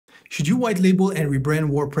Should you white label and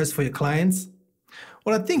rebrand WordPress for your clients?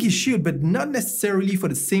 Well, I think you should, but not necessarily for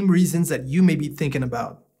the same reasons that you may be thinking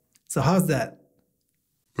about. So how's that?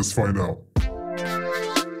 Let's find out.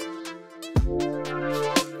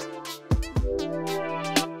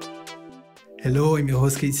 Hello, I'm your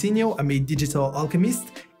host Casino. I'm a digital alchemist,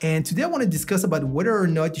 and today I want to discuss about whether or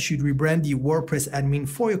not you should rebrand the WordPress admin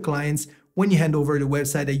for your clients when you hand over the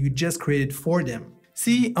website that you just created for them.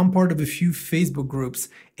 See, I'm part of a few Facebook groups,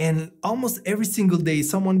 and almost every single day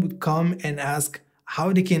someone would come and ask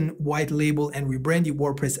how they can white label and rebrand the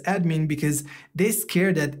WordPress admin because they're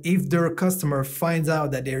scared that if their customer finds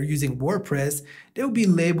out that they're using WordPress, they'll be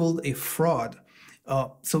labeled a fraud.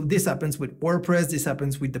 So this happens with WordPress, this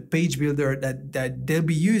happens with the page builder that they'll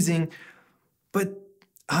be using. But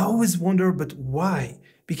I always wonder, but why?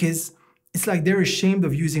 Because it's like they're ashamed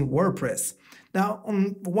of using WordPress. Now,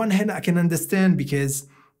 on one hand, I can understand because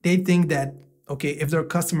they think that, okay, if their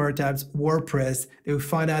customer types WordPress, they will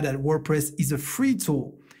find out that WordPress is a free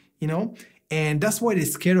tool, and that's why they're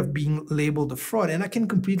scared of being labeled a fraud. And I can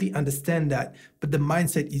completely understand that, but the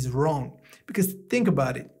mindset is wrong. Because think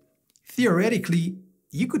about it. Theoretically,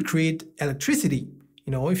 you could create electricity.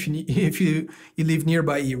 If you live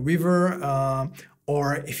nearby a river,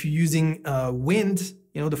 or if you're using wind,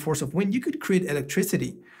 the force of wind, you could create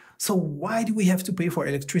electricity. So why do we have to pay for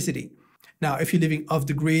electricity? Now, if you're living off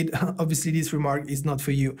the grid, obviously this remark is not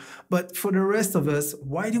for you. But for the rest of us,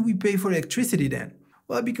 why do we pay for electricity then?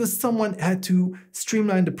 Well, because someone had to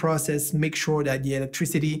streamline the process, make sure that the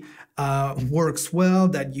electricity works well,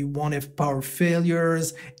 that you won't have power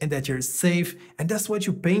failures, and that you're safe. And that's what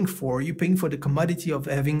you're paying for. You're paying for the commodity of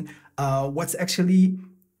having what's actually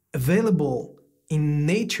available in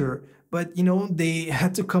nature. But, they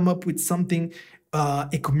had to come up with something,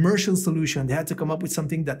 a commercial solution. They had to come up with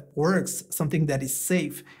something that works, something that is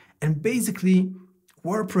safe. And basically,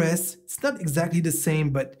 WordPress, it's not exactly the same,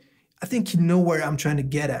 but I think you know where I'm trying to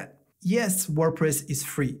get at. Yes, WordPress is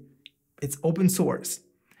free. It's open source.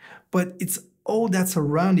 But it's all that's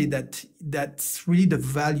around it that's really the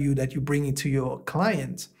value that you bring into your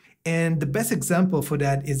client. And the best example for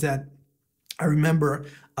that is that I remember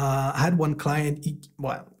I had one client,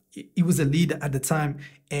 he was a lead at the time,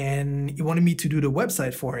 and he wanted me to do the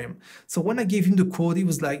website for him. So when I gave him the quote, he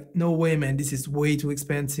was like, no way, man, this is way too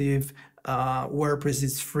expensive. WordPress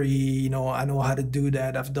is free. I know how to do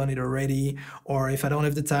that. I've done it already. Or if I don't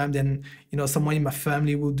have the time, then, someone in my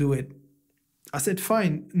family will do it. I said,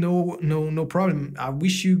 fine, no problem. I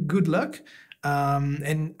wish you good luck.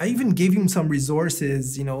 And I even gave him some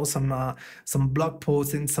resources, some blog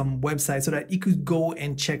posts and some websites so that he could go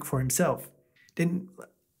and check for himself. Then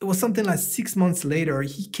it was something like 6 months later,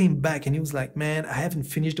 he came back and he was like, man, I haven't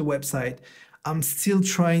finished the website. I'm still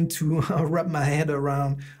trying to wrap my head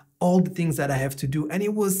around all the things that I have to do. And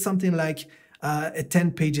it was something like a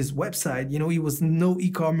 10 pages website. It was no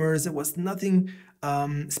e-commerce. It was nothing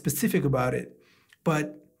specific about it.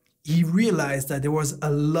 But he realized that there was a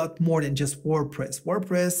lot more than just WordPress.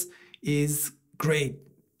 WordPress is great.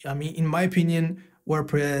 I mean, in my opinion,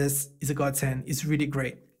 WordPress is a godsend. It's really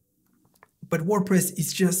great. But WordPress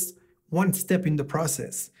is just one step in the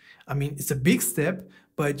process. I mean, it's a big step,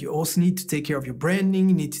 but you also need to take care of your branding.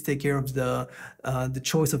 You need to take care of the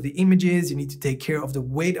choice of the images. You need to take care of the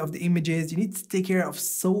weight of the images. You need to take care of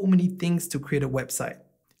so many things to create a website.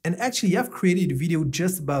 And actually, I've created a video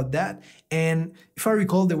just about that. And if I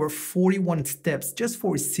recall, there were 41 steps just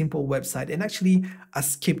for a simple website. And actually, I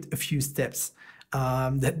skipped a few steps.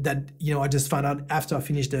 I just found out after I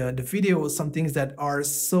finished the video, some things that are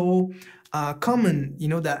so common,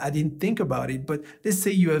 that I didn't think about it. But let's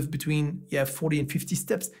say you have between 40 and 50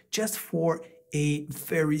 steps just for a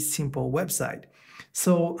very simple website.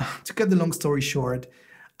 So to cut the long story short,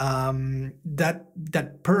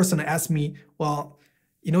 that person asked me, well,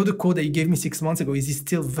 the code that you gave me 6 months ago, is it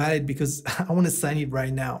still valid? Because I want to sign it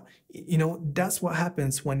right now. That's what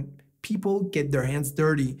happens when people get their hands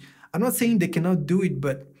dirty. I'm not saying they cannot do it,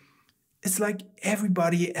 but it's like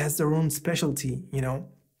everybody has their own specialty,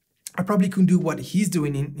 I probably couldn't do what he's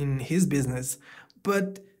doing in his business,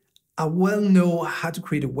 but I well know how to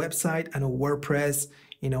create a website. I know WordPress,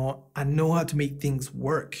 I know how to make things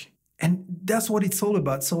work. And that's what it's all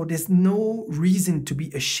about. So there's no reason to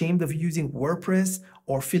be ashamed of using WordPress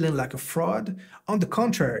or feeling like a fraud. On the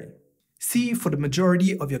contrary, see, for the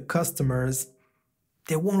majority of your customers,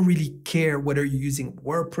 they won't really care whether you're using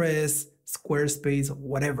WordPress, Squarespace, or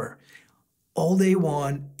whatever. All they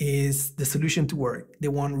want is the solution to work. They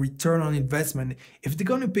want return on investment. If they're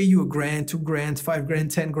going to pay you $1,000, $2,000,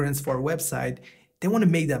 $5,000, $10,000 for a website, they want to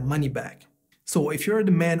make that money back. So if you're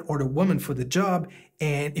the man or the woman for the job,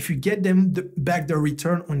 and if you get them back their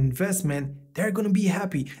return on investment, they're going to be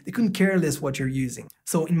happy. They couldn't care less what you're using.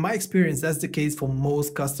 So in my experience, that's the case for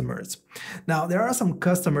most customers. Now, there are some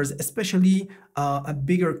customers, especially at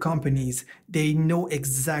bigger companies, they know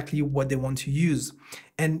exactly what they want to use.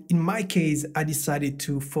 And in my case, I decided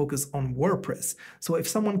to focus on WordPress. So if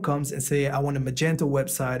someone comes and say, I want a Magento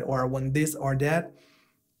website, or I want this or that,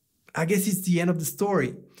 I guess it's the end of the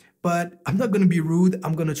story. But I'm not going to be rude.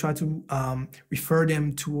 I'm going to try to refer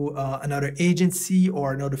them to another agency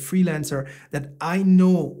or another freelancer that I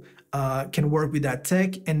know can work with that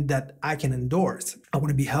tech and that I can endorse. I want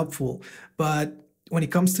to be helpful. But when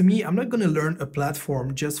it comes to me, I'm not going to learn a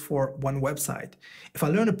platform just for one website. If I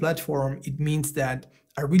learn a platform, it means that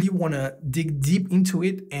I really want to dig deep into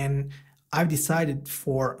it. And I've decided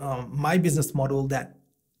for my business model that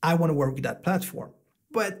I want to work with that platform.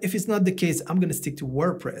 But if it's not the case, I'm going to stick to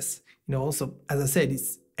WordPress. So as I said,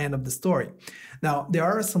 it's end of the story. Now, there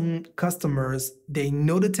are some customers, they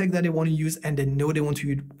know the tech that they want to use, and they know they want to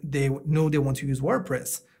use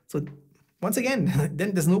WordPress. So once again,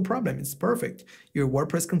 then there's no problem. It's perfect. You're a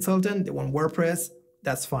WordPress consultant, they want WordPress,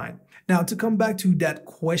 that's fine. Now, to come back to that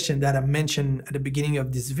question that I mentioned at the beginning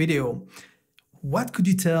of this video, what could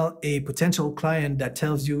you tell a potential client that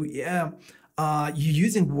tells you, yeah, you're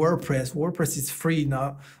using WordPress. WordPress is free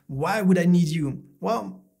now. Why would I need you?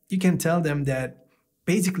 Well, you can tell them that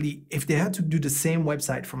basically, if they had to do the same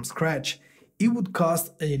website from scratch, it would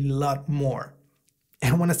cost a lot more.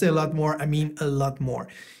 And when I say a lot more, I mean a lot more.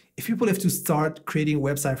 If people have to start creating a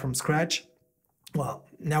website from scratch, well,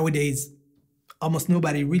 nowadays, almost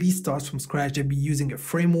nobody really starts from scratch. They'll be using a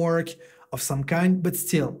framework of some kind, but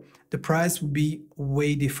still, the price would be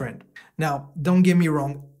way different. Now, don't get me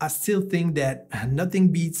wrong, I still think that nothing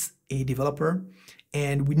beats a developer,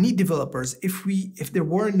 and we need developers. If there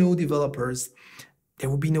were no developers, there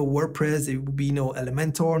would be no WordPress, there would be no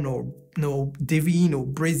Elementor, no Divi, no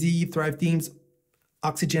Breezy, Thrive Themes,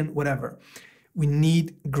 Oxygen, whatever. We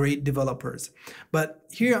need great developers. But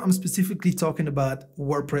here I'm specifically talking about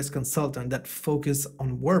WordPress Consultant that focus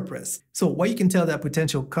on WordPress. So what you can tell that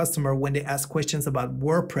potential customer when they ask questions about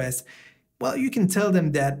WordPress, well, you can tell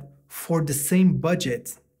them that for the same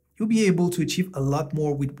budget, you'll be able to achieve a lot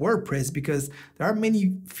more with WordPress because there are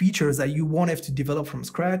many features that you won't have to develop from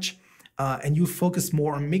scratch. And you focus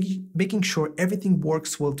more on making sure everything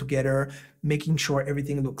works well together, making sure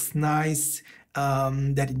everything looks nice,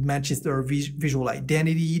 that it matches their visual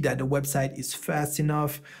identity, that the website is fast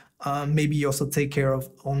enough. Maybe you also take care of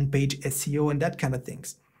on-page SEO and that kind of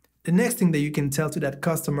things. The next thing that you can tell to that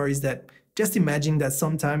customer is that just imagine that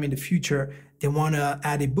sometime in the future, they want to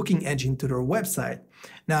add a booking engine to their website.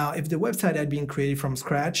 Now, if the website had been created from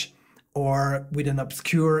scratch or with an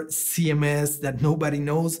obscure CMS that nobody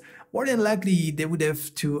knows, more than likely they would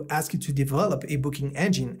have to ask you to develop a booking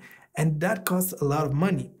engine, and that costs a lot of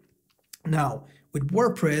money. Now, with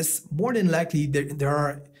WordPress, more than likely there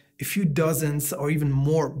are a few dozens or even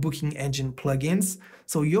more booking engine plugins.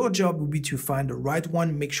 So your job will be to find the right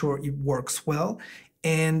one, make sure it works well,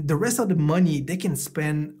 and the rest of the money they can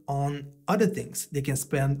spend on other things. They can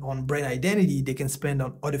spend on brand identity, they can spend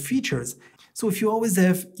on other features. So if you always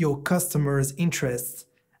have your customers' interests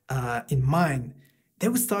in mind, they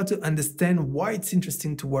will start to understand why it's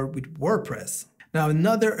interesting to work with WordPress. Now,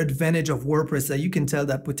 another advantage of WordPress that you can tell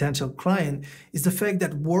that potential client is the fact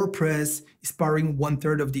that WordPress is powering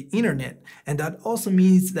 1/3 of the internet. And that also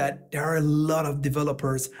means that there are a lot of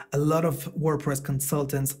developers, a lot of WordPress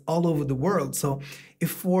consultants all over the world. So if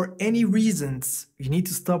for any reasons you need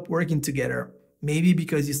to stop working together, maybe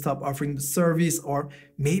because you stop offering the service, or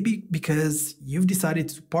maybe because you've decided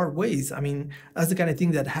to part ways, I mean, that's the kind of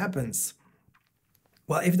thing that happens.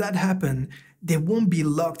 Well, if that happened, they won't be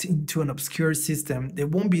locked into an obscure system. They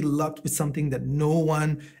won't be locked with something that no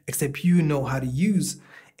one except you know how to use.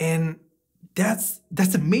 And that's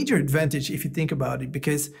a major advantage if you think about it,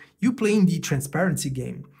 because you play in the transparency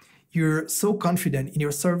game. You're so confident in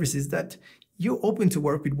your services that you're open to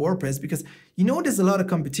work with WordPress because you know there's a lot of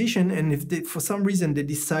competition, and if for some reason they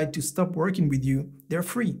decide to stop working with you, they're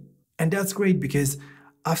free. And that's great because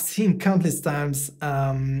I've seen countless times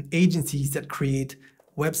agencies that create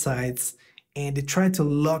websites and they try to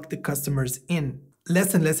lock the customers in.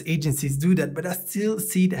 Less and less agencies do that, but I still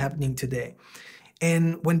see it happening today.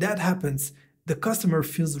 And when that happens, the customer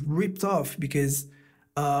feels ripped off because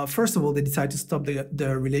first of all, they decide to stop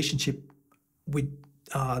the relationship with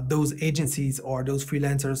those agencies or those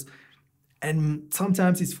freelancers. And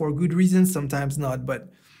sometimes it's for good reasons, sometimes not.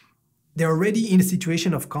 But they're already in a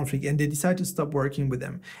situation of conflict and they decide to stop working with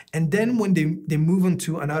them. And then when they move on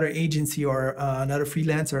to another agency or another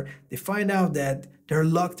freelancer, they find out that they're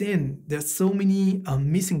locked in. There's so many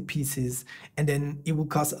missing pieces, and then it will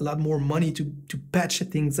cost a lot more money to patch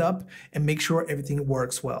things up and make sure everything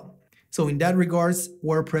works well. So in that regards,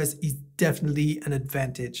 WordPress is definitely an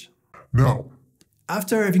advantage. Now,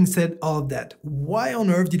 after having said all of that, why on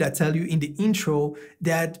earth did I tell you in the intro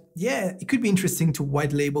that, yeah, it could be interesting to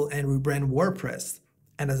white label and rebrand WordPress?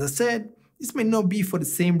 And as I said, this may not be for the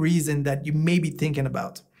same reason that you may be thinking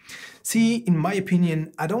about. See, in my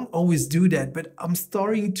opinion, I don't always do that, but I'm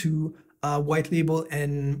starting to white label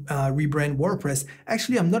and rebrand WordPress.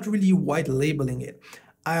 Actually, I'm not really white labeling it.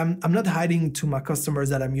 I'm not hiding to my customers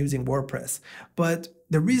that I'm using WordPress, but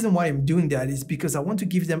the reason why I'm doing that is because I want to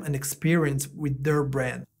give them an experience with their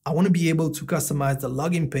brand. I want to be able to customize the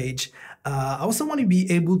login page. I also want to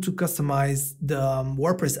be able to customize the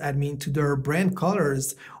WordPress admin to their brand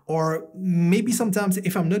colors, or maybe sometimes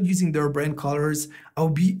if I'm not using their brand colors, I'll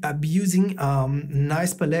be using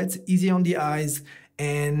nice palettes, easy on the eyes,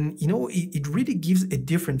 and you know, it really gives a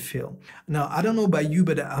different feel. Now, I don't know about you,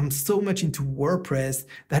 but I'm so much into WordPress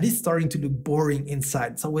that it's starting to look boring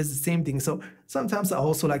inside. It's always the same thing. So sometimes I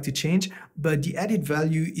also like to change, but the added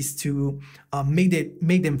value is to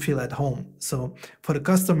make them feel at home. So for the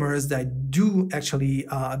customers that do actually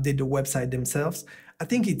update the website themselves, I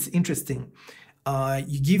think it's interesting.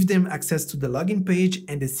 You give them access to the login page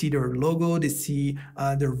and they see their logo, they see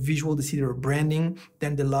their visual, they see their branding,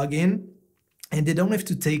 then they log in. And they don't have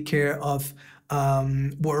to take care of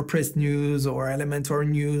WordPress news or Elementor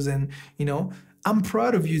news. And, you know, I'm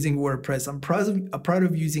proud of using WordPress. I'm proud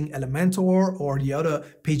of using Elementor or the other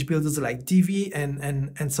page builders like Divi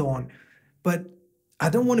and so on. But I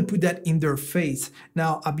don't want to put that in their face.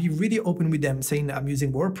 Now, I'll be really open with them saying that I'm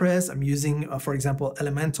using WordPress, I'm using, for example,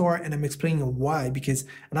 Elementor, and I'm explaining why, because,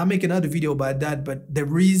 and I'll make another video about that, but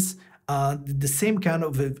there is the same kind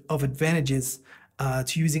of advantages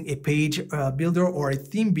to using a page builder or a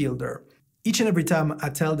theme builder. Each and every time I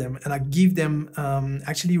tell them and I give them,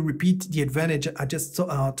 actually repeat the advantage I just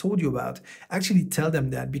told you about, actually tell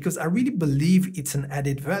them that because I really believe it's an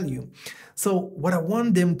added value. So what I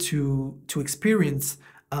want them to experience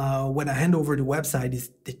when I hand over the website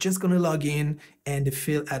is they're just gonna log in and they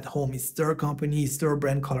feel at home. It's their company, it's their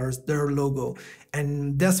brand colors, their logo.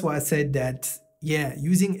 And that's why I said that, yeah,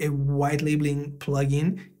 using a white labeling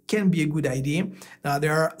plugin can be a good idea. Now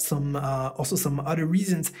there are some also some other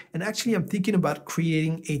reasons, and actually I'm thinking about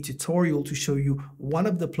creating a tutorial to show you one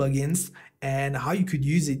of the plugins and how you could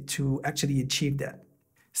use it to actually achieve that.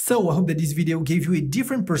 So I hope that this video gave you a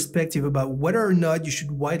different perspective about whether or not you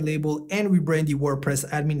should white label and rebrand the WordPress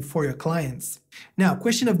admin for your clients. Now,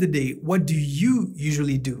 question of the day, what do you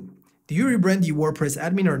usually do? Do you rebrand the WordPress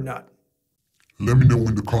admin or not? let me know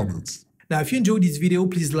in the comments. Now, if you enjoyed this video,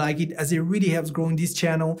 please like it as it really helps growing this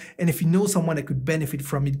channel. And if you know someone that could benefit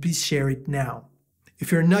from it, please share it now.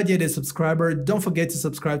 If you're not yet a subscriber, don't forget to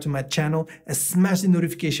subscribe to my channel and smash the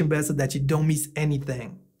notification bell so that you don't miss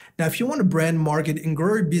anything. Now, if you want to brand, market, and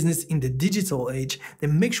grow your business in the digital age,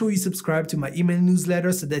 then make sure you subscribe to my email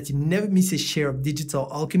newsletter so that you never miss a share of digital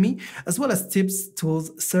alchemy, as well as tips,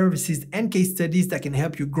 tools, services, and case studies that can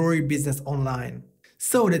help you grow your business online.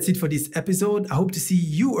 So that's it for this episode. I hope to see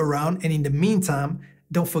you around, and in the meantime,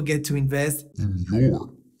 don't forget to invest In your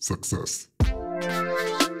success.